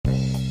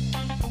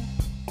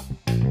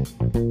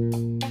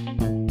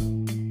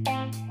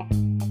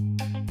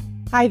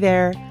Hi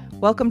there.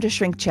 Welcome to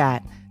Shrink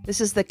Chat.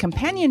 This is the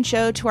companion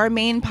show to our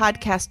main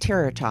podcast,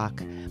 Terror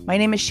Talk. My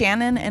name is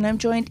Shannon, and I'm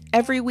joined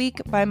every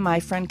week by my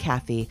friend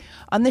Kathy.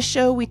 On this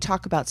show, we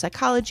talk about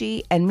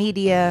psychology and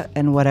media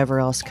and whatever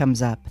else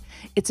comes up.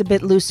 It's a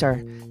bit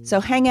looser,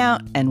 so hang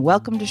out and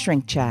welcome to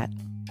Shrink Chat.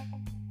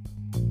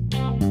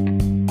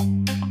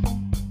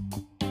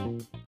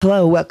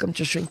 Hello, welcome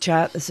to Shrink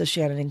Chat. This is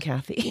Shannon and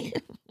Kathy.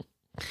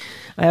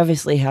 I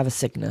obviously have a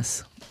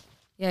sickness.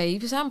 Yeah, you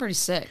sound pretty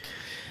sick.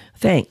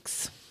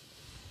 Thanks.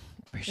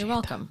 You're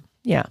welcome.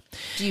 That. Yeah.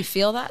 Do you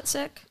feel that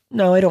sick?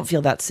 No, I don't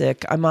feel that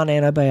sick. I'm on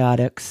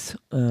antibiotics.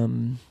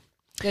 Good,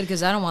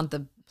 because I don't want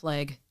the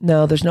plague.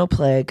 No, there's no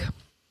plague.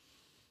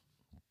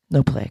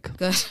 No plague.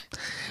 Good.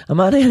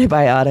 I'm on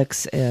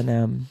antibiotics,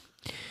 and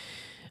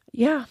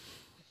yeah,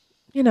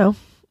 you know,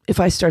 if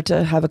I start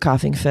to have a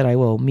coughing fit, I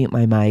will mute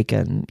my mic,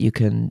 and you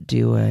can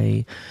do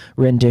a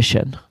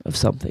rendition of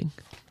something.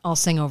 I'll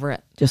sing over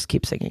it. Just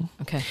keep singing.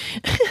 Okay.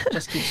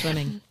 Just keep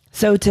swimming.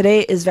 So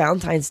today is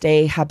Valentine's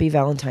Day. Happy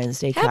Valentine's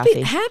Day,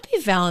 Kathy. Happy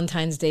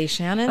Valentine's Day,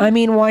 Shannon. I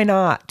mean, why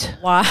not?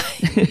 Why?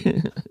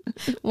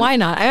 Why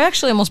not? I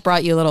actually almost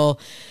brought you a little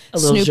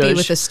Snoopy zhuzh.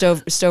 with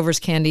the Stover's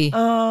candy.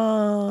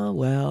 Oh,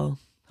 well,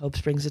 hope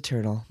springs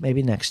eternal.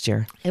 Maybe next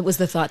year. It was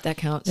the thought that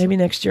counts. Maybe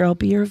next year I'll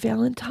be your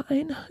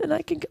Valentine and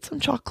I can get some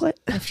chocolate.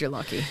 If you're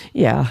lucky.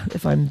 Yeah,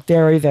 if I'm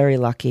very, very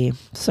lucky.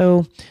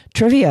 So,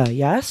 trivia,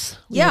 yes?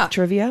 We have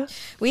trivia?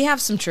 We have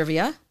some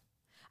trivia.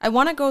 I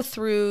want to go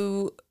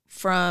through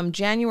from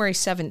January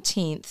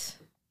 17th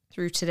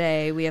through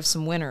today. We have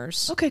some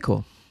winners. Okay,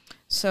 cool.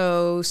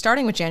 So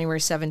starting with January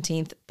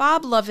 17th,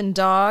 Bob Lovin'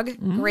 Dog,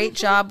 great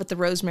job with the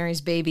Rosemary's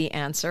Baby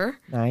answer.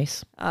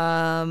 Nice.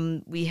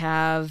 We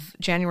have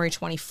January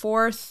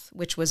 24th,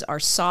 which was our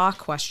Saw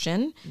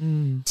question.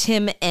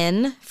 Tim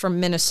N. from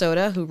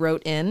Minnesota, who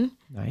wrote in.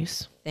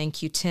 Nice.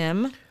 Thank you,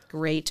 Tim.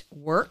 Great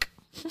work.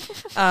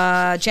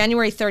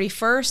 January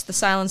 31st, The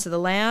Silence of the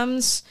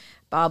Lambs.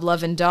 Bob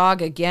Lovin'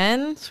 Dog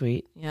again.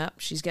 Sweet. Yeah,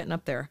 she's getting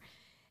up there.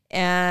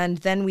 And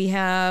then we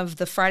have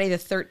the Friday the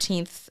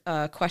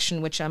 13th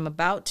question, which I'm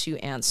about to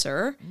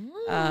answer,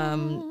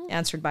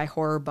 answered by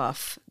Horror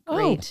Buff.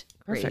 Great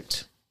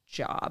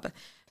job.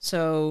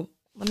 So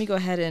let me go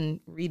ahead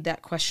and read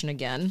that question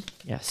again.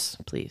 Yes,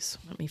 please.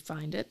 Let me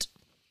find it.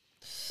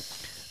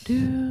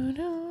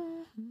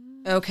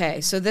 Okay,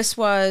 so this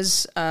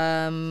was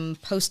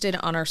posted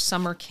on our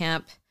summer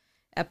camp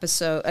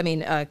post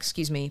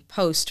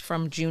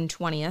from June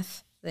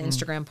 20th, the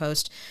Instagram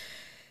post.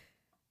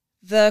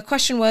 The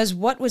question was,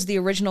 what was the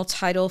original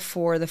title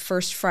for the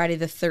first Friday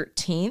the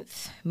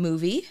 13th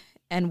movie?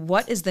 And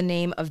what is the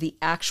name of the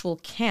actual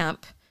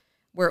camp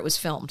where it was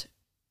filmed?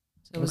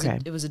 So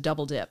it was a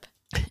double dip.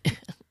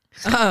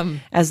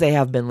 As they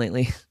have been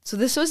lately. So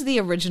this was the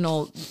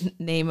original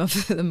name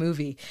of the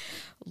movie.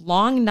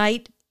 Long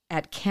Night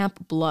at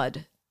Camp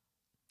Blood.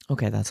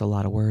 Okay, that's a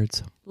lot of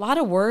words. A lot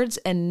of words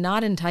and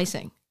not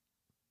enticing.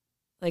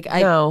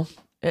 No,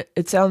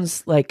 it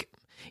sounds like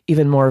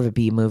even more of a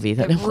B movie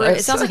than it was.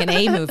 It sounds like an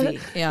A movie.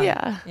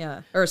 Yeah.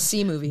 Yeah. Or a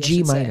C movie.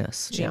 G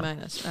minus. G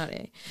minus, not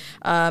A.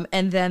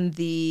 And then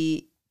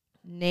the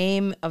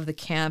name of the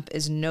camp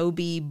is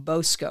Nobi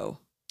Bosco.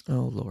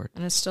 Oh, Lord.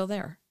 And it's still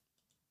there.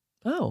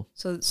 Oh.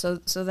 So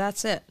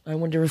that's it. I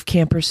wonder if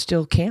campers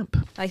still camp.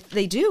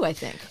 They do, I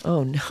think.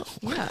 Oh, no.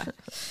 Yeah.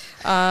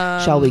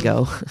 Shall we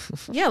go?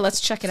 Yeah,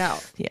 let's check it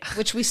out. Yeah.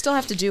 Which we still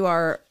have to do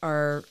our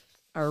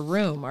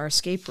room, our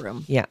escape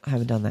room. Yeah, I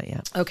haven't done that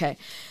yet. Okay.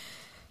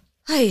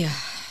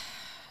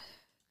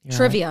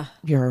 Trivia. Right.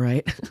 You're all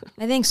right.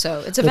 I think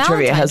so. It's a the Valentine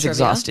trivia has trivia.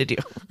 exhausted you.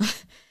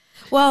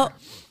 Well,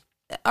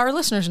 our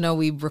listeners know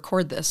we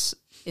record this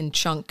in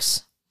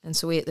chunks. And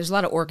so there's a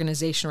lot of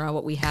organization around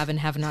what we have and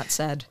have not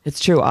said.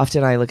 It's true.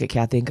 Often I look at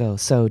Kathy and go,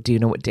 so do you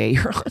know what day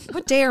you're on?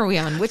 What day are we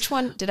on? Which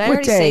one? Did I What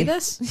already day? say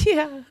this?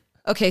 Yeah.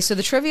 Okay, so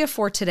the trivia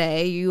for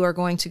today, you are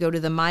going to go to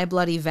the My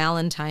Bloody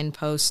Valentine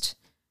post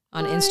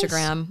on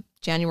Instagram.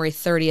 January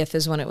 30th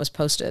is when it was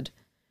posted.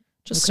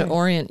 Just to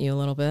orient you a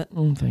little bit.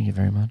 Thank you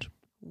very much.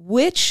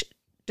 Which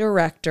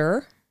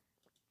director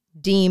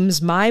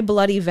deems My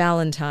Bloody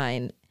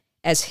Valentine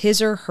as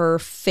his or her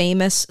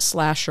famous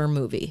slasher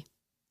movie?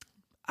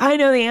 I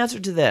know the answer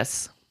to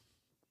this,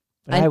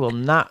 but I will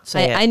not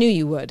say it. I knew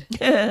you would.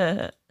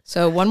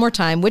 So one more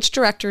time. Which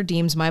director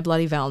deems My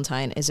Bloody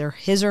Valentine as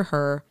his or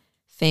her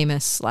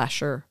famous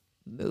slasher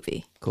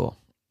movie? Cool.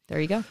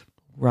 There you go.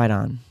 Right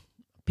on.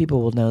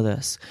 People will know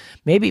this.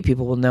 Maybe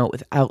people will know it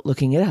without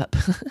looking it up.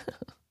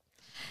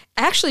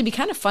 Actually, it'd be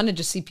kind of fun to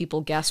just see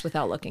people guess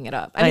without looking it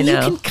up. I mean, know.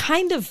 you can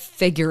kind of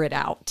figure it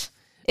out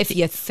if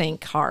you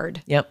think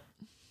hard. Yep.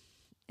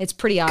 It's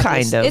pretty obvious.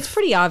 Kind of. It's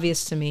pretty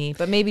obvious to me,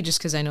 but maybe just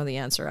because I know the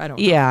answer. I don't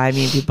know. Yeah, I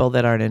mean, people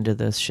that aren't into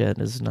this shit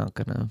is not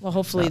going to. Well,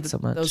 hopefully so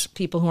much. those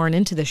people who aren't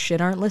into this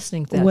shit aren't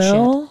listening to that shit.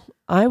 Well,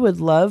 I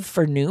would love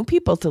for new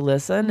people to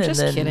listen. I'm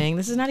just and then kidding.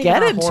 This is not even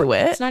get our into horror.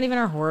 it. It's not even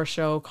our horror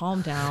show.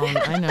 Calm down.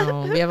 I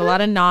know we have a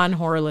lot of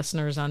non-horror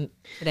listeners on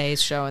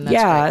today's show, and that's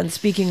yeah. great. And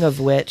speaking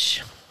of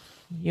which,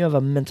 You have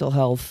a mental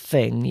health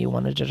thing you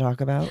wanted to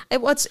talk about?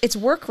 It's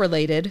work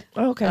related.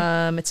 Oh, okay.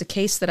 It's a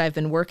case that I've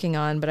been working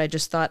on, but I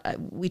just thought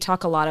we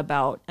talk a lot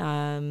about,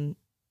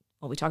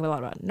 we talk a lot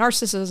about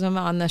narcissism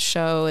on this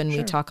show, and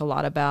we talk a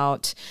lot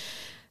about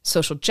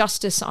social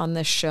justice on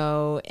this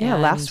show. Yeah,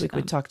 and, last week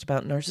we talked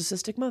about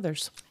narcissistic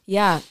mothers.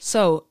 Yeah,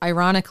 so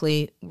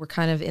ironically, we're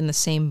kind of in the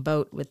same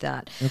boat with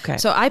that. Okay.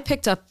 So I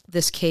picked up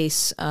this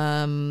case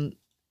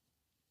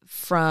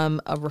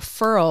from a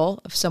referral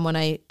of someone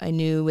I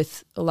knew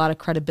with a lot of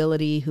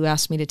credibility who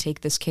asked me to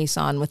take this case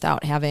on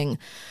without having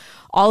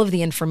all of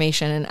the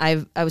information.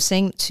 And I was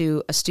saying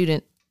to a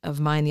student of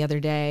mine the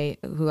other day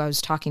who I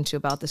was talking to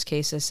about this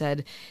case, I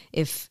said,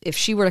 if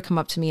she were to come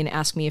up to me and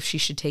ask me if she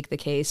should take the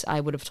case,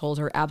 I would have told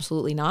her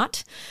absolutely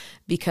not,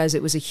 because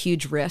it was a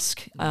huge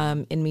risk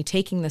in me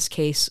taking this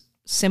case,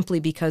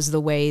 simply because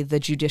the way the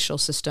judicial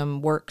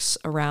system works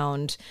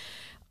around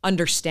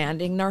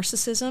understanding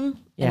narcissism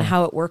and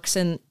how it works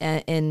in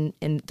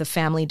the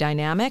family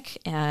dynamic,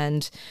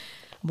 and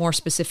more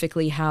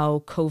specifically how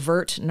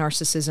covert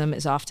narcissism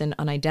is often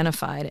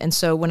unidentified. And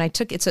so when I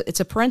took it's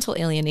a parental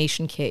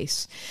alienation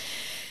case,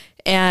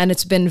 and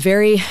it's been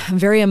very,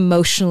 very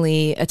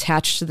emotionally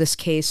attached to this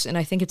case, and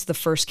I think it's the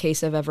first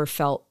case I've ever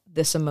felt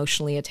this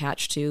emotionally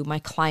attached to. My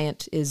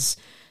client is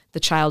the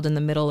child in the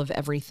middle of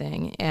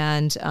everything,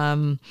 and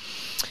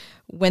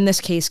when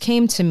this case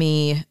came to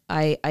me,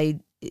 I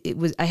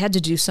had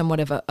to do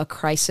somewhat of a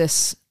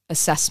crisis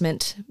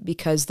assessment,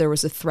 because there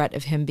was a threat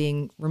of him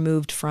being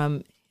removed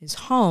from his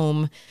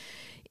home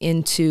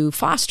into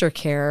foster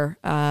care.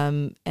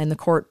 And the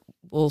court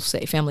will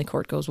say, family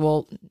court goes,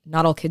 well,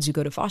 not all kids who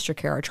go to foster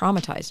care are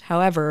traumatized.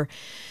 However,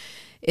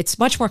 it's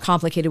much more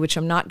complicated, which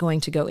I'm not going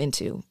to go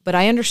into. But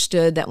I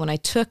understood that when I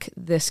took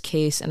this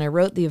case and I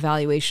wrote the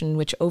evaluation,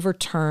 which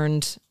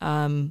overturned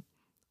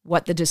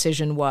what the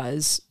decision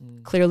was,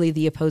 clearly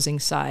the opposing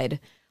side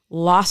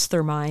lost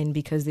their mind,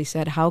 because they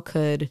said, how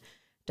could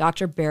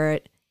Dr.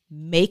 Barrett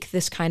make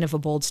this kind of a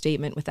bold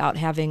statement without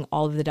having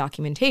all of the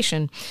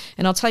documentation?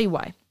 And I'll tell you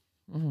why.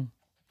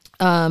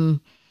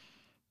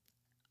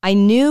 I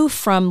knew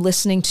from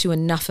listening to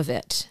enough of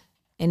it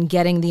and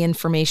getting the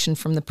information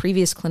from the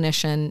previous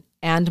clinician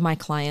and my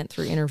client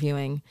through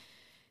interviewing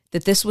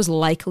that this was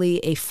likely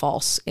a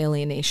false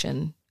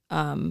alienation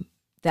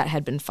that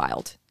had been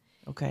filed.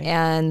 Okay.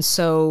 And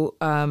so,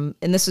 and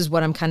this is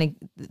what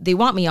they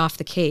want me off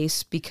the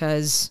case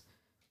because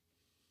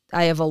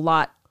I have a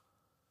lot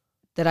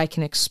that I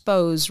can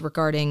expose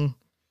regarding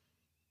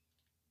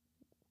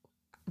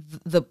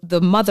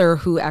the mother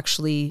who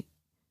actually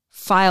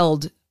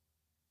filed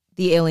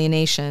the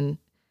alienation.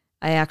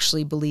 I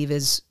actually believe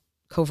is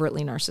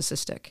covertly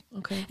narcissistic.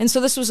 Okay. And so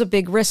this was a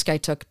big risk I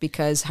took,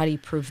 because how do you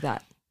prove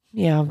that?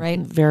 Yeah. Right.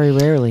 Very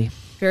rarely.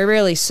 Very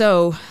rarely.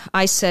 So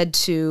I said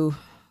to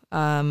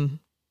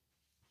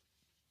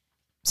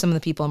some of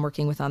the people I'm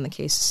working with on the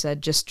case,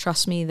 said, just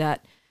trust me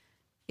that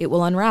it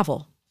will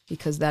unravel,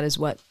 because that is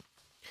what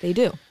they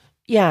do.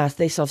 Yeah,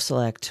 they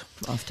self-select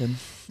often.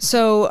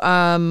 So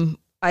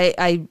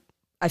I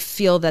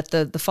feel that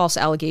the false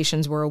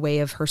allegations were a way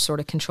of her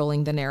sort of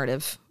controlling the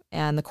narrative,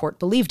 and the court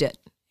believed it,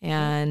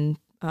 and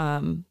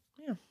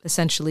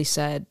essentially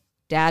said,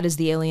 Dad is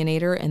the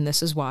alienator, and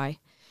this is why.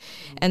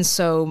 And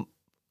so,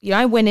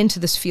 I went into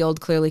this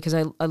field clearly because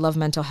I love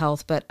mental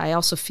health, but I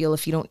also feel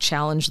if you don't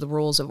challenge the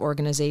rules of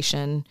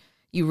organization,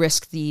 you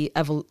risk the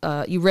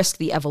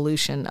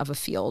evolution of a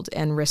field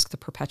and risk the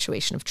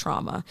perpetuation of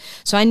trauma.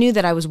 So I knew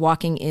that I was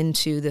walking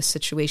into this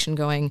situation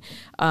going,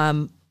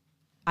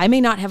 I may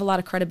not have a lot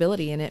of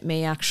credibility, and it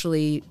may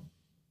actually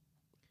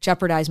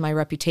jeopardize my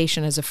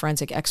reputation as a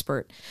forensic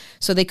expert.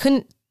 So they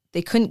couldn't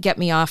get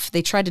me off.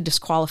 They tried to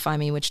disqualify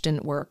me, which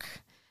didn't work.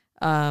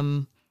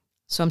 So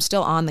I'm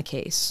still on the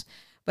case.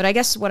 But I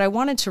guess what I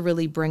wanted to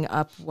really bring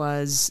up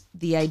was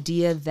the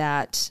idea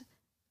that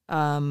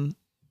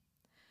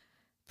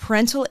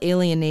parental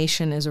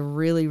alienation is a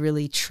really,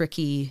 really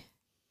tricky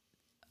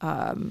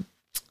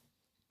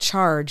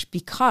charge,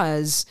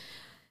 because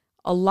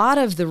a lot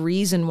of the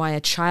reasons why a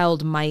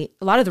child might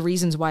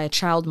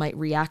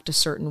react a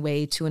certain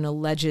way to an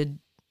alleged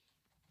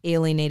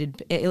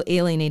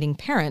alienating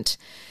parent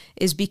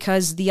is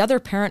because the other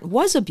parent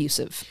was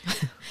abusive.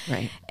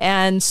 Right.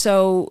 And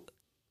so,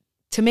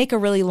 to make a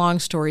really long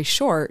story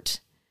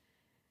short,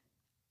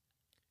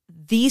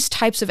 these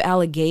types of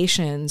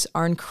allegations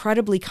are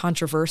incredibly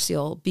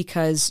controversial,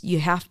 because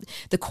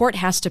the court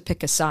has to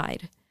pick a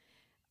side.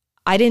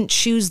 I didn't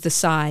choose the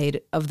side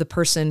of the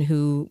person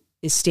who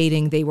is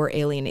stating they were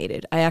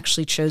alienated. I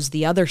actually chose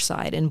the other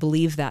side and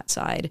believe that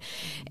side.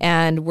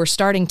 And we're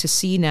starting to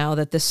see now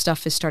that this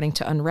stuff is starting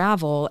to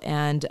unravel,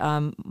 and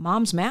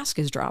mom's mask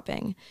is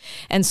dropping.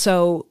 And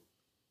so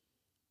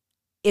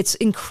it's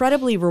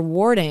incredibly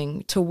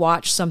rewarding to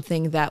watch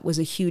something that was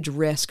a huge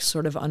risk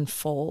sort of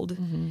unfold,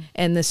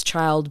 and this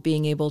child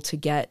being able to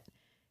get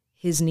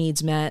his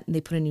needs met, and they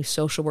put a new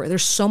social worker.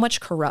 There's so much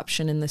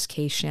corruption in this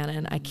case,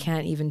 Shannon. I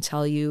can't even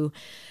tell you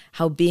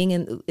how being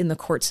in the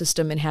court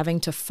system and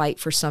having to fight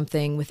for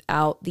something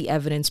without the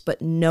evidence,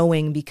 but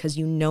knowing, because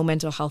you know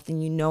mental health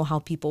and you know how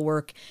people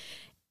work,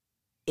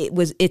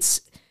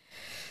 it's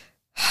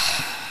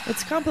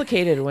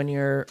complicated when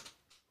you're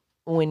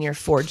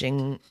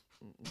forging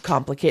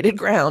complicated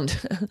ground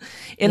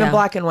in a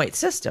black and white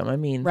system. I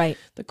mean, right.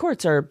 The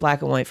courts are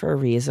black and white for a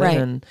reason,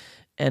 right.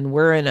 and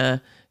we're in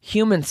a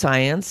human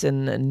science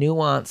and a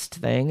nuanced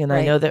thing. And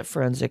I know that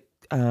forensic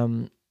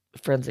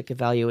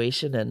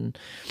evaluation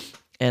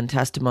and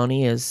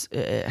testimony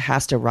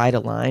has to ride a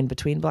line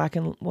between black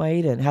and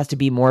white, and it has to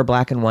be more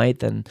black and white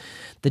than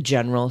the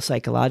general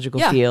psychological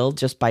field,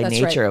 just by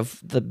nature of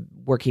the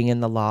working in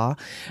the law.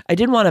 I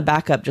did want to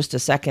back up just a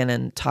second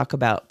and talk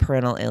about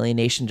parental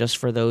alienation, just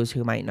for those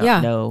who might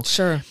not know.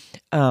 Sure.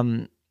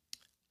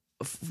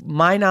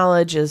 My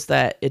knowledge is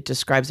that it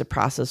describes a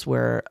process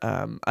where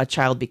a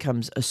child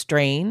becomes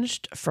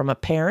estranged from a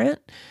parent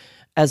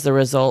as the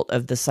result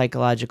of the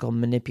psychological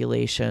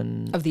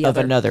manipulation of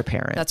another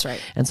parent. That's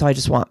right. And so I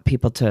just want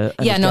people to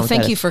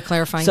thank you for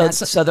clarifying that.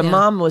 So the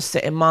mom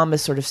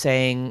is sort of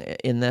saying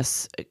in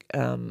this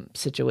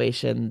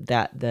situation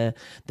that the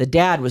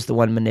dad was the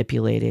one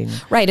manipulating.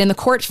 Right, and the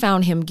court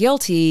found him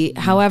guilty.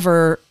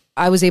 However,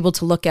 I was able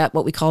to look at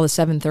what we call the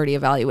 730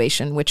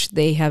 evaluation, which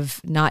they have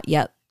not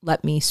yet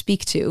let me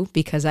speak to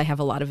because I have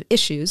a lot of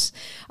issues.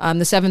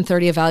 The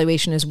 730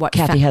 evaluation is what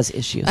Kathy has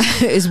issues.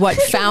 Is what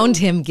found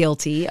him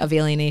guilty of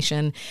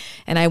alienation.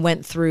 And I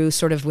went through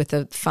sort of with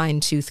a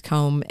fine tooth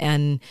comb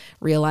and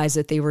realized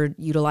that they were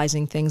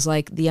utilizing things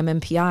like the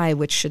MMPI,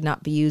 which should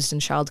not be used in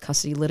child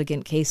custody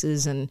litigant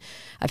cases. And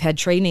I've had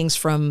trainings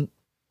from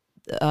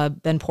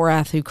Ben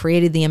Porath, who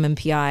created the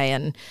MMPI,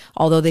 and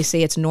although they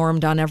say it's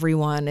normed on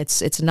everyone,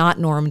 it's not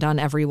normed on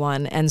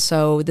everyone. And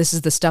so this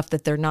is the stuff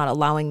that they're not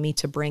allowing me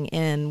to bring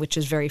in, which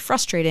is very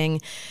frustrating,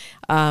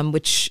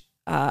 which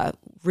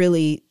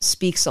really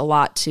speaks a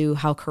lot to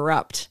how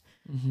corrupt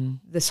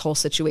this whole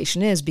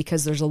situation is,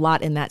 because there's a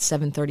lot in that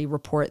 730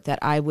 report that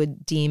I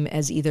would deem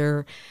as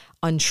either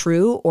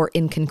untrue or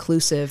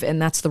inconclusive,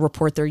 and that's the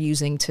report they're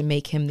using to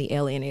make him the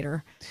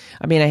alienator.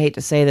 I mean, I hate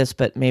to say this,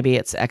 but maybe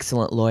it's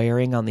excellent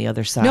lawyering on the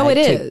other side. No, it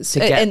is. To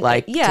get to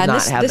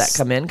not have that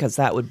come in, because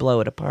that would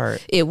blow it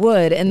apart. It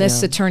would. And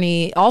this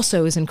attorney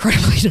also is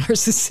incredibly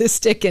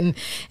narcissistic,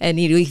 and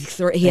he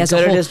has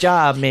good at his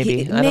job.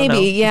 Maybe. I don't know.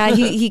 Yeah.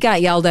 He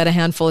got yelled at a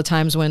handful of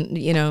times when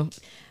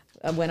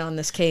went on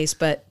this case,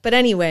 but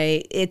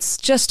anyway, it's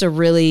just a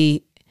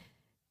really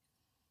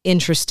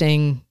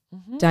interesting.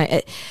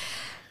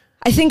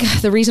 I think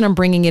the reason I'm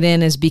bringing it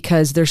in is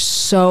because there's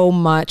so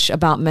much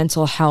about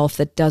mental health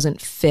that doesn't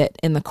fit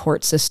in the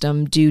court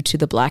system due to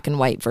the black and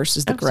white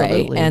versus the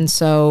gray. And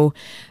so,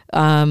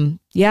 I've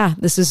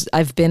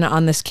been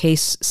on this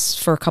case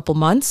for a couple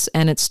months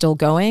and it's still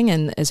going.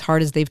 And as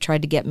hard as they've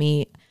tried to get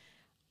me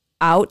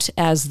out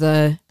as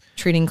the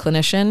treating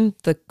clinician,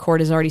 the court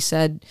has already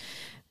said,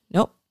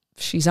 nope,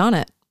 she's on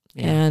it.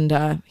 Yeah.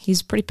 And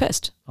he's pretty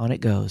pissed. On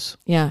it goes.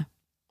 Yeah.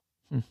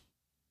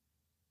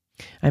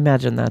 I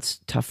imagine that's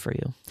tough for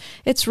you.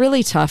 It's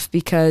really tough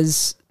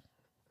because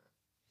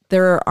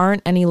there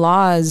aren't any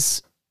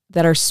laws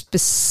that are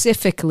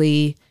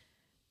specifically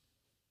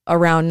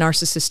around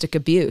narcissistic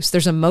abuse.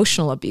 There's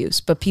emotional abuse,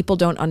 but people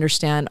don't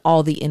understand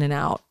all the in and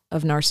out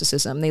of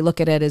narcissism. They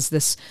look at it as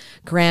this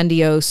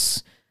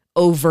grandiose,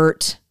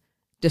 overt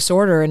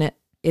disorder, and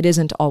it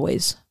isn't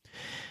always.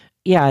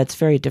 Yeah, it's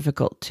very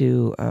difficult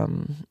to,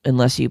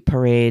 unless you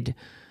parade,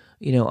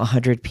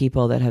 100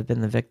 people that have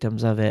been the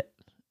victims of it,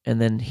 and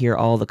then hear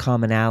all the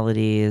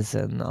commonalities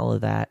and all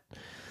of that.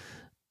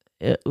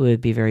 It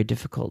would be very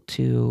difficult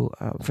to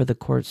for the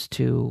courts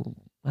to,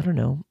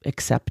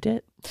 accept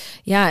it.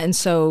 Yeah, and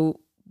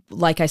so,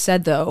 like I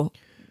said, though,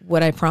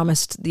 what I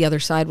promised the other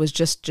side was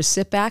just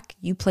sit back,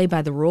 you play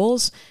by the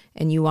rules,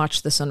 and you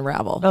watch this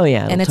unravel. Oh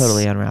yeah, it'll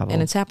totally unravel,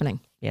 and it's happening.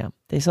 Yeah,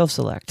 they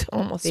self-select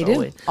almost they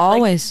always. Do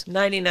always,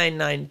 like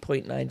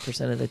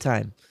 99.9% of the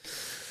time.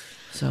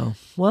 So,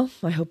 well,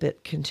 I hope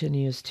it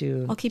continues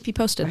to. I'll keep you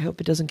posted. I hope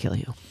it doesn't kill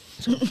you.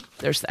 So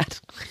there's that.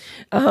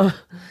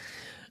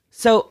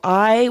 So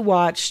I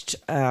watched,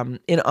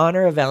 in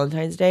honor of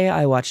Valentine's Day,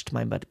 I watched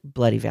My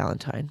Bloody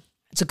Valentine.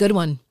 It's a good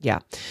one. Yeah.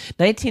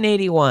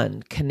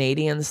 1981,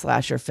 Canadian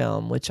slasher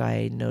film, which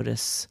I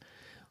notice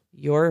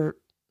your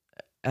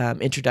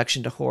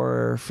introduction to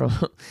horror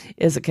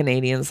is a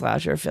Canadian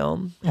slasher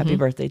film. Happy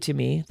Birthday to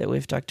Me, that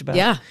we've talked about.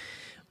 Yeah.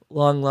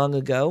 Long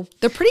ago.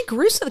 They're pretty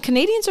gruesome. The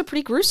Canadians are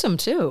pretty gruesome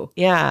too.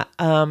 Yeah.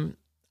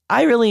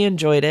 I really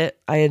enjoyed it.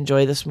 I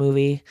enjoy this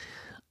movie.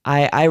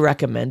 I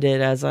recommend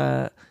it as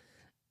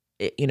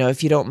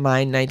if you don't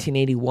mind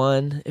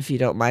 1981, if you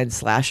don't mind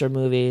slasher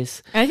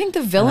movies. I think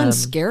the villain's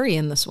scary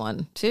in this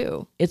one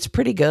too. It's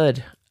pretty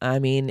good. I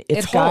mean,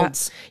 it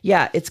holds.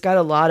 It's got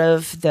a lot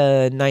of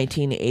the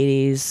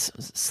 1980s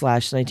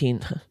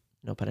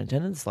 / no pun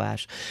intended, /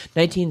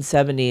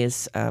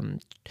 1970s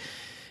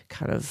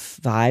kind of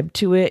vibe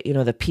to it.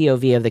 The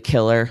POV of the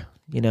killer.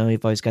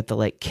 You've always got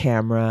the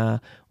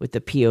camera with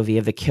the POV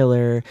of the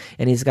killer,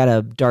 and he's got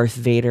a Darth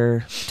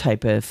Vader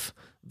type of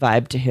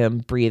vibe to him,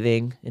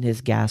 breathing in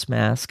his gas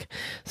mask.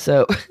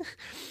 So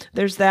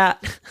there's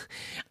that.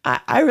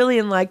 I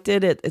really liked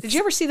it. Did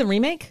you ever see the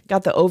remake?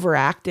 Got the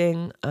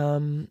overacting.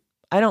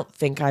 I don't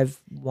think I've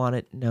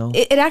wanted. No,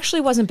 It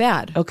actually wasn't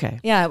bad. okay.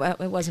 Yeah,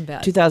 it wasn't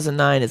bad.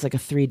 2009 is like a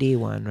 3D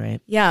one,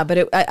 right? Yeah,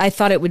 but I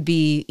thought it would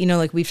be,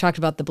 like we've talked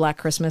about the Black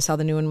Christmas, how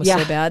the new one was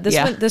so bad.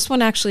 This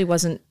one actually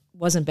wasn't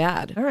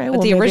bad. All right. But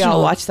Well, the maybe original,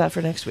 I'll watch that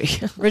for next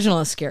week. original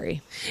is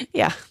scary.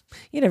 Yeah,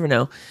 you never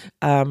know.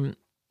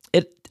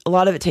 A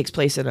lot of it takes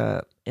place in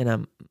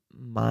a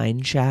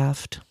mine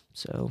shaft,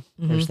 so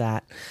there's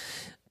that.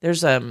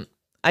 There's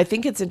I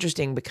think it's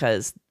interesting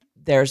because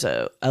there's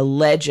a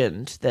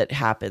legend that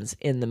happens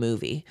in the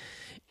movie,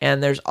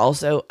 and there's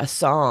also a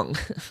song.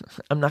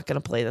 I'm not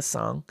going to play the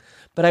song,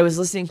 but I was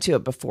listening to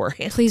it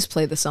beforehand. Please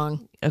play the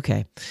song.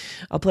 Okay,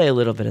 I'll play a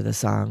little bit of the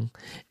song.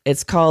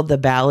 It's called "The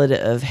Ballad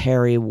of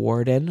Harry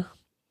Warden."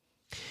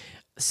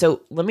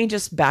 So let me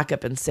just back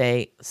up and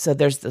say, so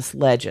there's this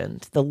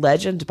legend. The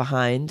legend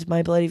behind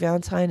My Bloody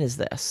Valentine is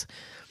this.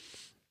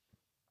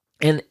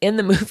 And in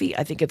the movie,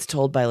 I think it's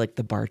told by like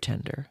the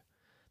bartender.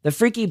 The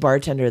freaky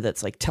bartender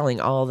that's like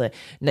telling all the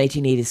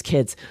 1980s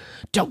kids,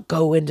 don't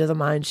go into the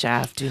mine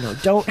shaft,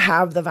 don't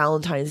have the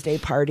Valentine's Day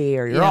party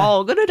or you're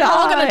all going to die. You're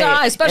all going to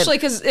die, especially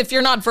because if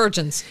you're not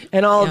virgins.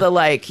 And all the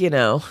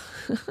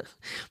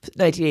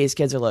 1980s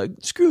kids are like,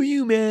 screw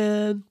you,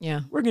 man.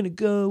 Yeah. We're going to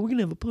go. We're going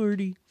to have a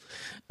party.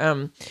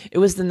 It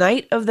was the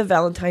night of the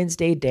Valentine's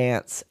Day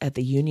dance at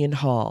the Union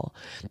Hall,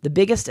 the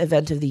biggest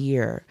event of the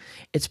year.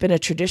 It's been a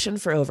tradition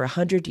for over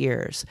 100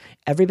 years.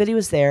 Everybody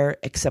was there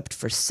except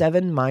for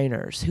 7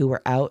 miners who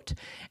were out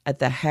at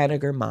the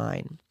Hanager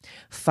mine.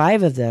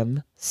 5 of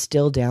them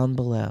still down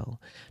below.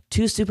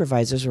 2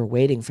 supervisors were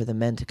waiting for the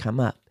men to come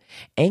up.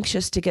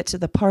 Anxious to get to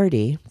the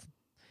party,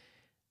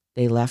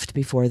 they left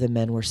before the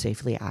men were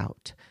safely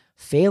out.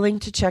 Failing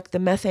to check the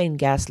methane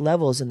gas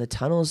levels in the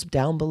tunnels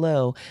down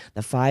below,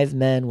 the 5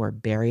 men were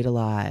buried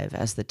alive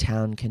as the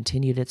town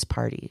continued its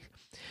party.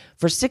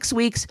 For 6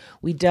 weeks,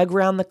 we dug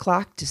round the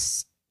clock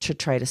to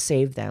try to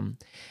save them.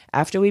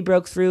 After we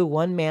broke through,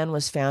 1 man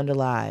was found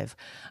alive.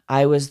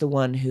 I was the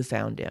one who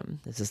found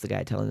him. This is the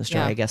guy telling the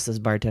story, I guess, this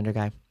bartender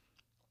guy.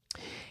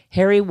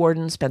 Harry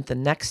Warden spent the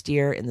next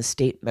year in the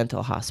state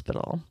mental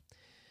hospital.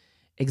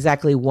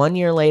 Exactly 1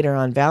 year later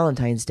on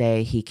Valentine's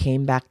Day, he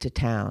came back to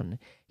town.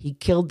 He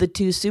killed the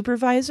 2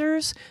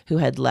 supervisors who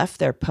had left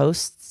their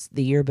posts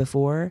the year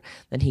before.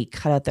 Then he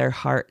cut out their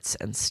hearts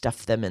and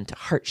stuffed them into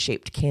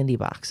heart-shaped candy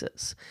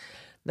boxes.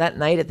 That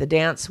night at the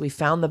dance, we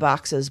found the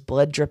boxes,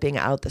 blood dripping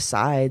out the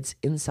sides.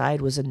 Inside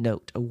was a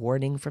note, a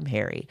warning from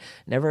Harry,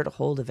 never to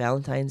hold a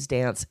Valentine's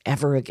dance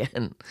ever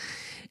again.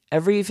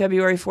 Every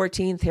February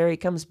 14th, Harry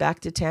comes back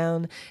to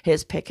town,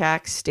 his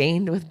pickaxe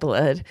stained with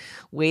blood,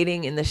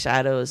 waiting in the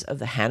shadows of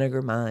the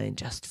Hanager mine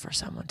just for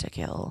someone to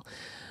kill,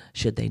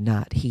 should they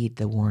not heed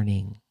the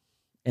warning.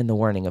 And the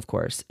warning, of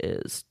course,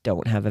 is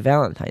don't have a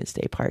Valentine's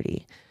Day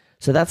party.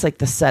 So that's like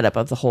the setup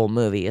of the whole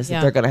movie, is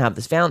that they're going to have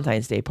this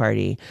Valentine's Day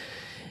party.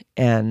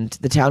 And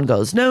the town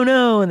goes,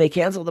 no, and they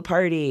cancel the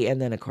party.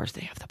 And then, of course,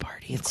 they have the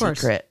party in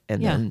secret.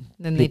 And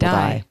then they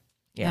die.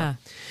 Yeah.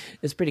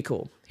 It's pretty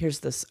cool. Here's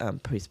this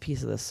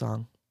piece of this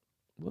song.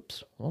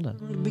 Whoops, hold on.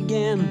 It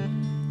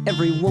began,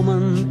 every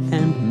woman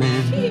and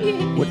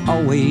man would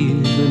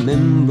always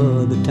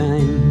remember the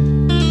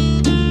time.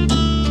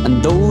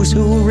 And those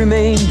who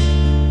remained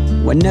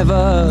were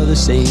never the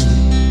same.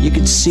 You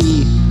could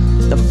see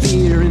the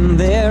fear in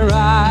their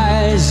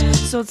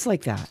eyes. So it's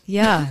like that.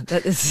 Yeah,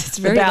 it's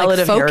very the ballad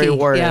like of folky. Harry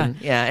Warden.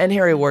 Yeah, and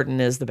Harry Warden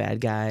is the bad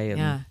guy.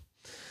 And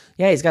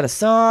he's got a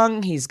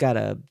song. He's got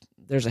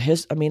it's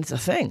a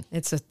thing.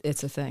 It's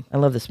a thing. I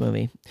love this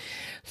movie.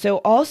 So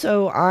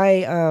also,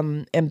 I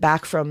am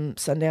back from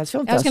Sundance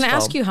Film Festival. I was going to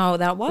ask you how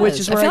that was. Which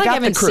is where I feel I like got I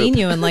haven't the croup. seen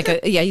you in like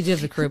a you did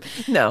have the croup.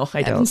 No, I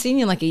I don't. haven't seen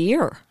you in like a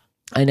year.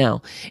 I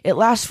know. It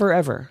lasts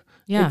forever.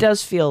 Yeah. It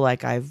does feel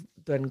like I've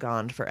been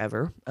gone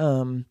forever.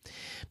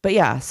 But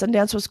yeah,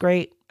 Sundance was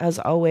great as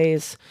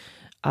always.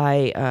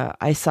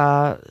 I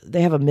saw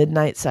they have a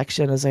midnight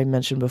section, as I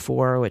mentioned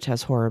before, which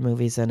has horror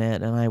movies in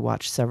it, and I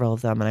watched several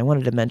of them. And I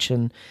wanted to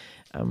mention,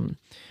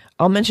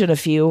 I'll mention a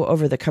few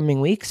over the coming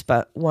weeks,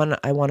 but one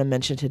I want to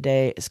mention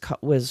today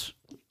was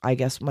I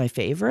guess my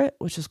favorite,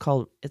 which is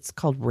called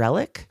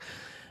Relic.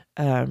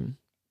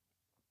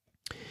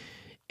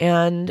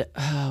 And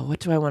what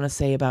do I want to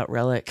say about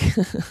Relic?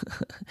 It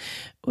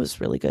was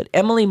really good.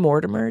 Emily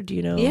Mortimer, do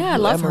you know? Yeah, I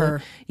love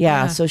her.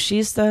 Yeah, so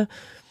she's the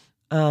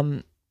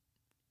mom.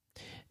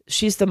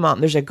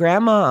 There's a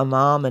grandma, a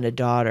mom, and a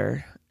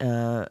daughter.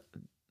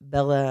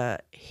 Bella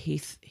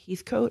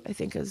Heathcote, I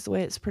think is the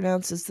way it's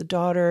pronounced, is the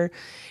daughter.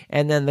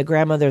 And then the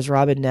grandmother's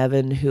Robin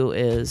Nevin, who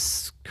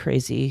is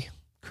crazy,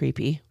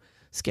 creepy,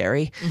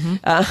 scary.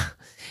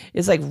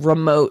 It's like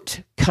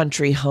remote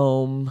country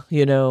home,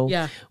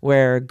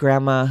 where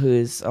grandma,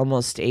 who's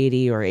almost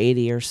 80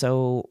 or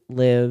so,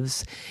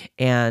 lives.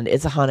 And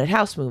it's a haunted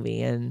house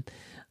movie. And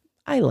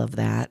I love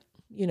that.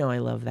 I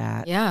love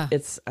that. Yeah.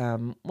 It's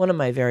one of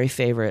my very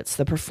favorites.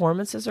 The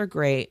performances are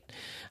great.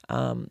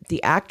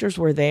 The actors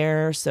were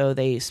there, so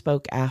they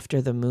spoke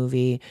after the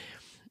movie.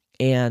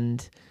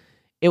 And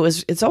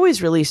it's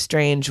always really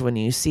strange when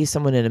you see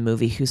someone in a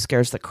movie who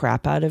scares the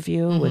crap out of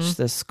you, which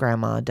this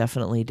grandma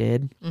definitely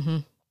did.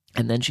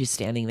 And then she's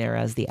standing there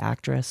as the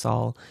actress,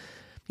 all,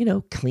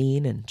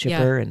 clean and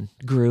chipper and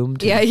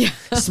groomed, and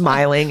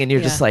smiling, and you're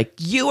just like,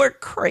 you are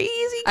crazy.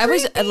 I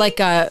was like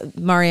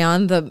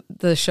Marianne,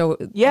 the show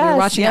you're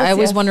watching. I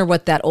always wonder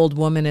what that old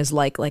woman is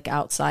like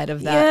outside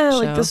of that show.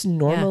 Like this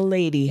normal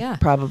lady,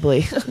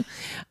 probably.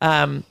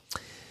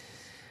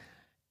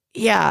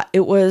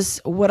 It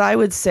was, what I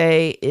would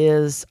say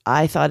is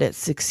I thought it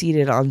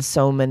succeeded on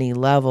so many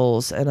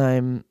levels, and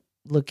I'm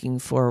looking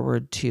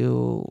forward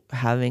to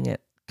having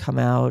it come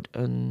out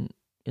and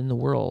in the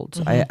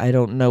world. I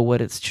don't know what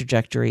its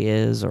trajectory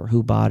is or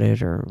who bought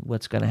it or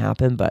what's going to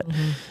happen, but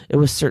it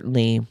was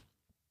certainly,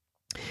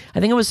 I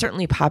think it was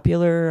certainly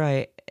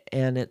popular.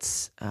 And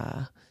it's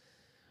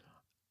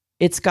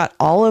got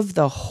all of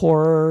the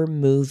horror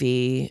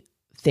movie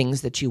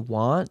things that you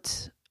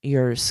want.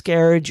 You're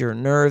scared, you're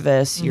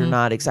nervous, you're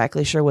not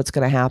exactly sure what's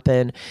going to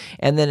happen.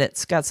 And then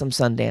it's got some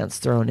Sundance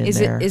thrown in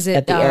there is it,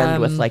 at the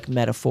end with like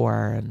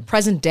metaphor and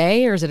present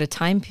day, or is it a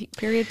time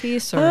period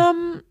piece?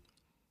 Or?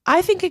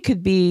 I think it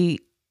could be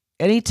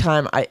any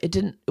time.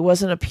 It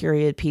wasn't a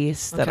period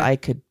piece that I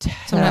could tell.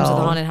 Sometimes with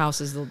the haunted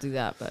houses they'll do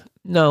that, but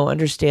no,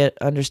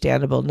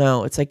 understandable.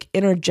 No, it's like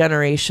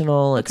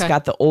intergenerational. It's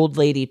got the old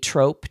lady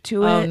trope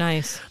to it. Oh,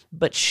 nice.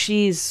 But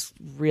she's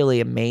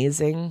really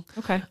amazing.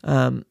 Okay.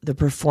 The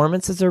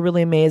performances are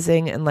really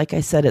amazing, and like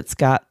I said, it's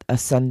got a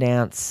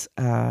Sundance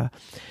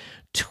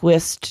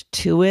twist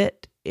to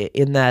it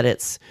in that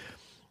it's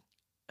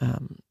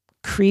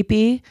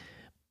creepy,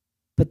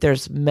 but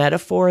there's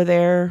metaphor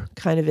there,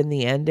 kind of in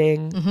the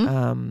ending.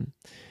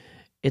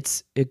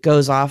 It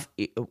goes off.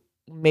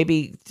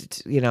 Maybe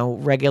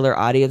regular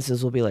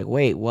audiences will be like,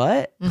 "Wait,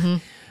 what?"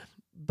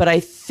 But I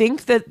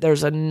think that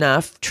there's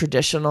enough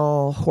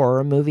traditional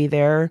horror movie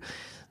there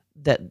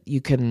that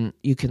you can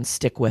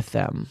stick with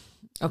them.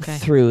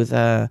 Through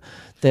the.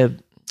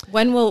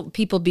 When will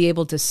people be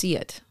able to see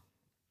it?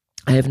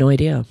 I have no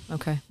idea.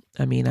 Okay.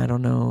 I mean, I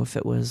don't know if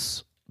it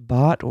was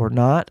bought or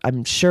not.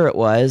 I'm sure it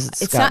was.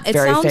 It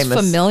sounds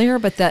familiar,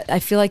 but that I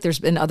feel like there's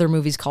been other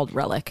movies called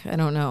Relic. I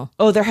don't know.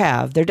 Oh, there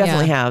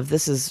definitely have.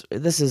 This is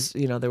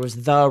there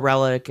was The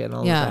Relic and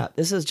all of that.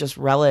 This is just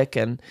Relic,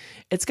 and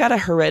it's got a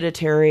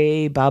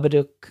Hereditary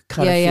Babadook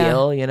kind of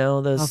feel.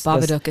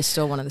 Babadook is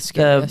still one of the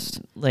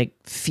scariest. Like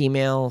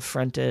female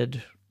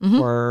fronted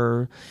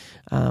horror,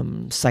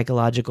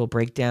 psychological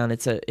breakdown.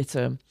 It's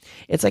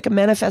like a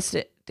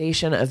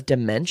manifestation of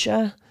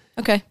dementia.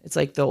 Okay. It's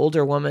like the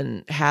older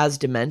woman has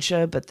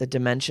dementia, but the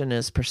dementia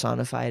is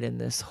personified in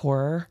this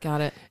horror.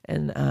 Got it.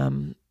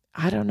 And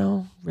I don't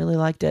know, really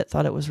liked it.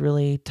 Thought it was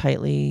really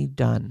tightly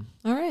done.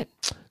 All right.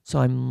 So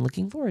I'm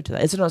looking forward to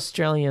that. It's an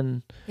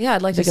Australian. Yeah,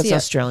 I'd like to see it. I think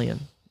it's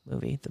Australian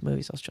movie. The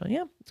movie's Australian.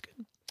 Yeah, it's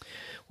good.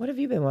 What have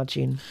you been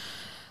watching?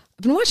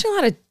 I've been watching a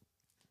lot of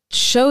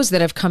shows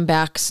that have come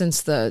back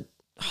since the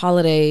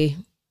holiday,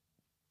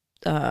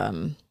 what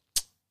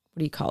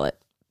do you call it?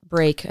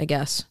 Break, I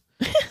guess.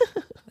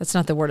 That's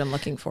not the word I'm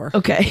looking for.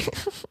 Okay.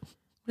 What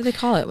do they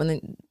call it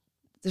when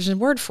there's a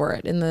word for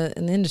it in the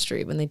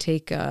industry when they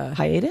take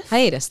hiatus?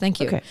 Hiatus, thank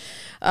you. Okay.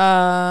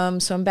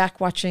 So I'm back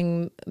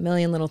watching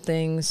Million Little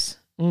Things,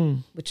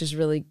 which is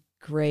really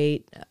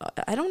great.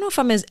 I don't know if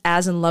I'm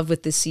as in love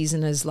with this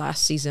season as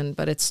last season,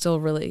 but it's still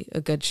really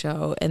a good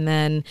show. And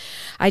then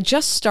I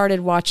just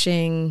started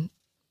watching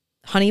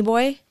Honey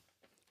Boy.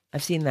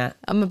 I've seen that.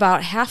 I'm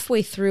about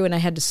halfway through and I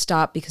had to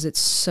stop because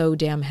it's so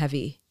damn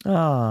heavy.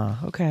 Oh,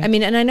 okay. I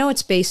mean, and I know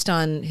it's based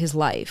on his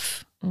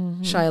life,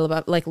 Shia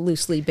LaBeouf, like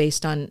loosely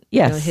based on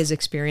his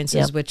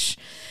experiences, which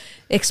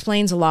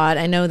explains a lot.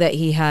 I know that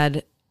he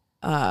had,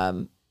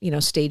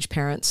 stage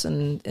parents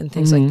and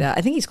things like that.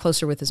 I think he's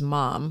closer with his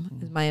mom,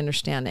 is my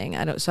understanding.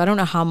 I don't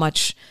know how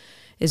much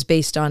is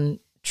based on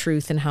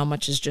truth and how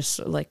much is just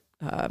like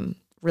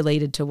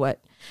related to what.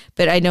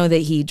 But I know that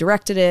he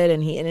directed it,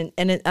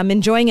 and I'm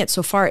enjoying it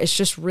so far. It's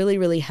just really,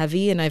 really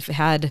heavy, and I've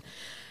had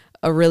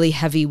a really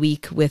heavy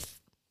week with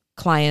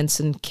clients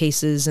and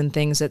cases and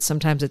things that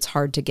sometimes it's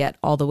hard to get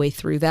all the way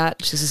through that.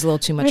 It's just a little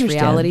too much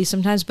reality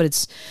sometimes, but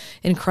it's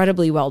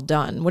incredibly well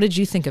done. What did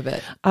you think of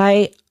it?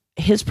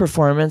 His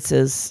performance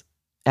is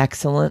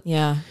excellent.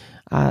 Yeah.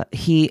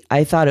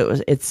 I thought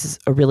it's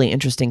a really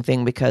interesting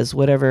thing because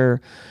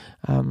whatever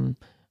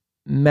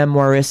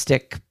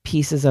memoiristic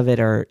pieces of it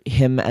are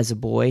him as a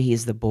boy,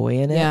 he's the boy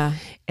in it. Yeah.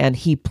 And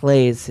he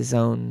plays his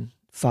own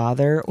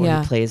father, or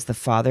he plays the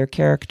father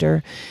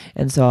character.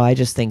 And so I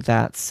just think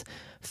that's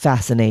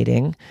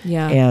fascinating.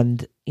 Yeah.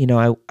 And,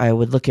 I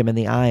would look him in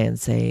the eye and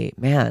say,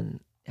 man,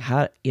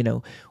 how,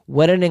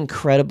 what an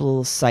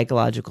incredible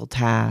psychological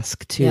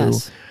task to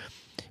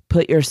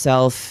put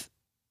yourself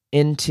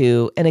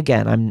into. And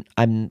again,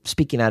 I'm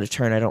speaking out of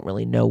turn. I don't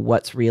really know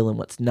what's real and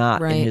what's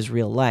not in his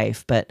real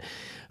life, but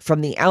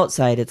from the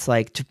outside, it's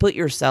like to put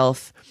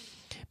yourself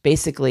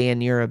basically in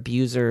your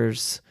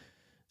abuser's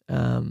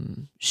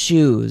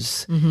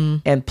shoes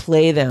and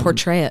play them,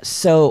 portray it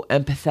so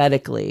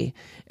empathetically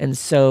and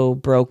so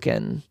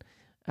broken,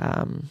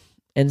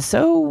 and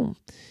so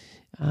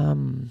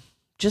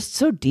just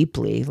so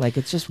deeply. Like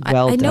it's just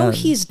well done. I know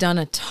he's done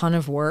a ton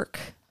of work.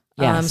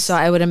 Yes. So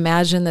I would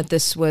imagine that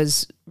this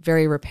was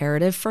very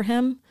reparative for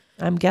him.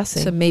 I'm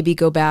guessing. So maybe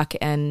go back,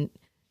 and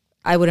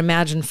I would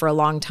imagine for a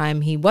long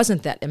time he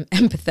wasn't that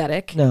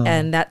empathetic. No.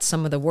 And that's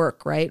some of the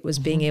work, right? Was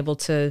being able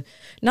to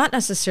not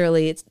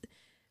necessarily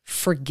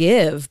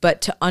forgive,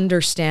 but to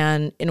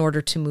understand in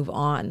order to move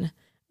on.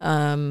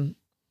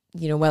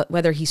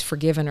 Whether he's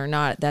forgiven or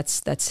not,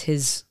 that's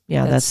his,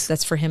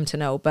 that's for him to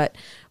know. But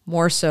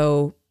more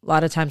so, a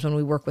lot of times when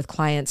we work with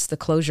clients, the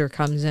closure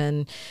comes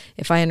in.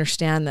 If I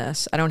understand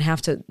this, I don't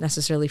have to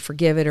necessarily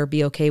forgive it or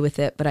be okay with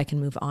it, but I can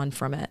move on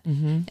from it.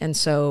 Mm-hmm. And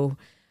so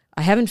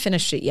I haven't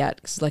finished it yet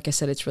because, like I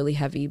said, it's really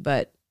heavy,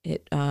 but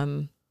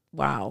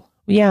wow.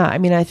 Yeah. I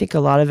mean, I think a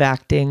lot of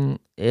acting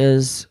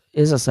is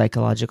a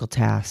psychological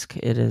task.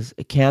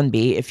 It can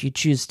be, if you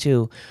choose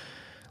to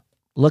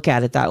look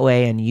at it that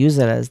way and use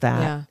it as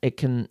that. Yeah. It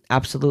can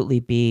absolutely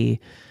be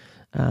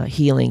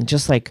healing,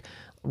 just like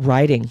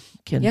writing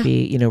can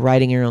be,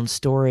 writing your own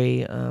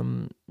story,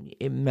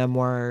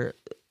 memoir,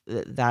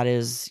 that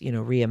is,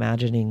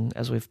 reimagining,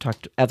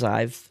 as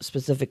I've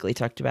specifically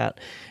talked about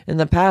in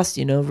the past,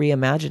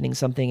 reimagining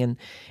something.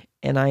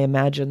 And I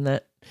imagine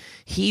that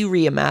he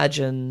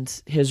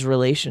reimagined his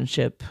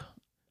relationship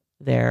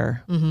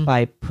there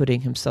by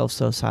putting himself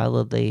so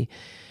solidly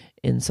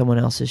in someone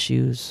else's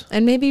shoes.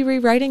 And maybe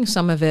rewriting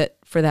some of it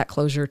for that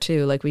closure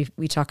too. Like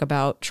we talk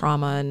about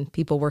trauma and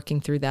people working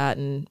through that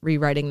and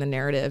rewriting the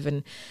narrative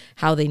and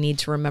how they need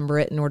to remember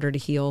it in order to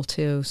heal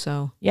too.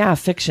 So yeah,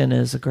 fiction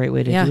is a great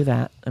way to do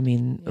that. I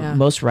mean,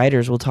 most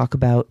writers will talk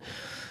about,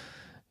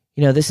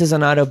 this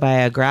isn't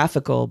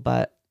autobiographical,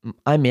 but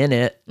I'm in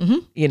it,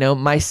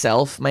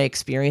 myself, my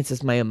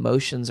experiences, my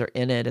emotions are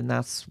in it. And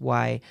that's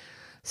why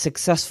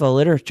successful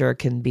literature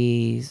can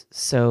be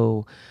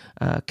so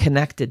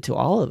connected to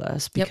all of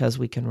us, because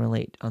we can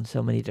relate on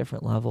so many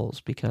different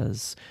levels,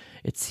 because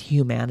it's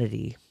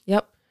humanity.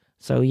 Yep.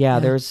 So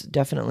there's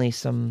definitely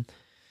some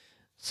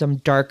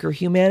darker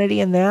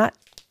humanity in that,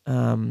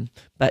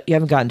 but you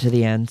haven't gotten to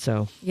the end.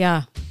 So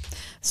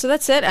so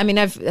that's it. I mean,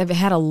 I've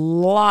had a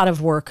lot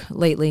of work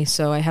lately,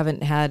 so I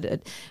haven't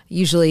had.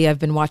 Usually, I've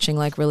been watching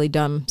like really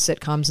dumb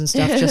sitcoms and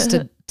stuff just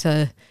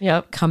to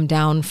come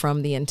down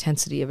from the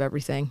intensity of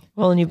everything.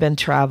 Well, and you've been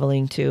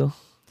traveling too.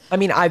 I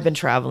mean, I've been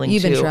traveling too.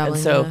 You've been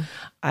traveling, and so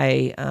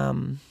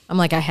I'm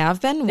like, I have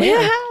been? Where?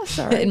 Yeah,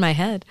 sorry. In my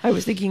head. I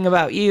was thinking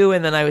about you,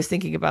 and then I was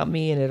thinking about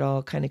me, and it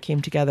all kind of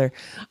came together.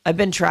 I've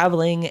been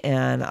traveling,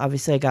 and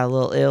obviously I got a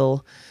little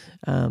ill,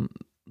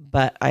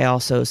 but I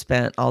also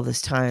spent all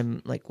this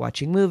time like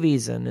watching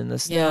movies and in the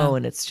snow,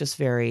 and it's just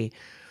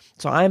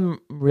so I'm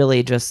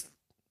really just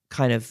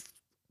kind of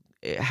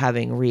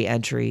having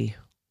re-entry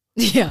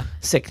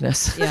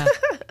sickness. Yeah.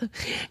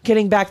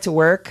 Getting back to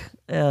work,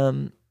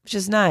 which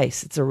is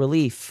nice. It's a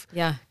relief.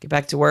 Yeah. Get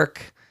back to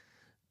work,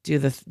 do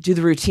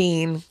the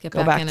routine,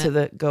 go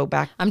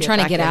back. I'm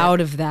trying to get out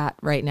of that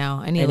right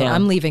now.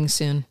 I'm leaving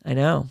soon. I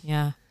know.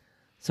 Yeah.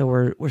 So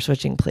we're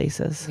switching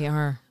places. We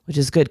are. Which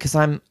is good, because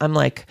I'm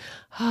like,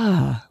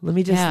 let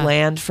me just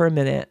land for a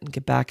minute and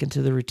get back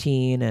into the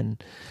routine,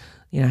 and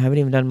I haven't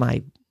even done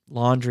my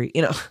laundry.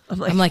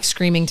 I'm like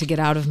screaming to get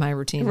out of my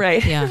routine.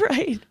 Right. Yeah.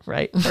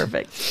 Right.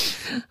 Perfect.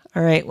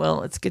 All right.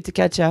 Well, it's good to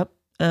catch up.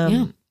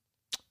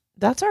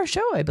 That's our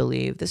show, I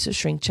believe. This is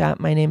Shrink Chat.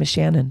 My name is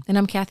Shannon. And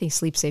I'm Kathy.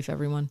 Sleep safe,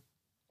 everyone.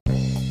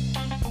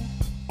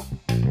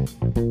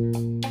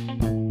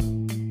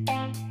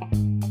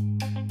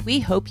 We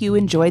hope you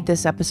enjoyed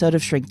this episode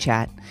of Shrink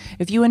Chat.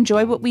 If you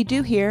enjoy what we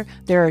do here,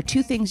 there are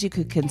 2 things you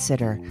could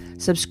consider: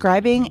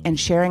 subscribing and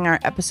sharing our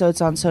episodes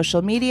on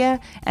social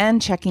media,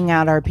 and checking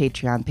out our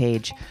Patreon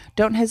page.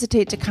 Don't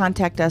hesitate to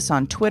contact us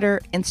on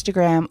Twitter,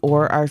 Instagram,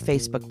 or our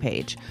Facebook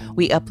page.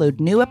 We upload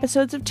new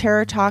episodes of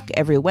Terror Talk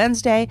every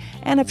Wednesday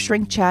and of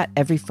Shrink Chat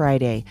every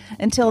Friday.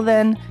 Until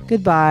then,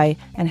 goodbye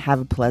and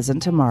have a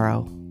pleasant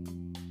tomorrow.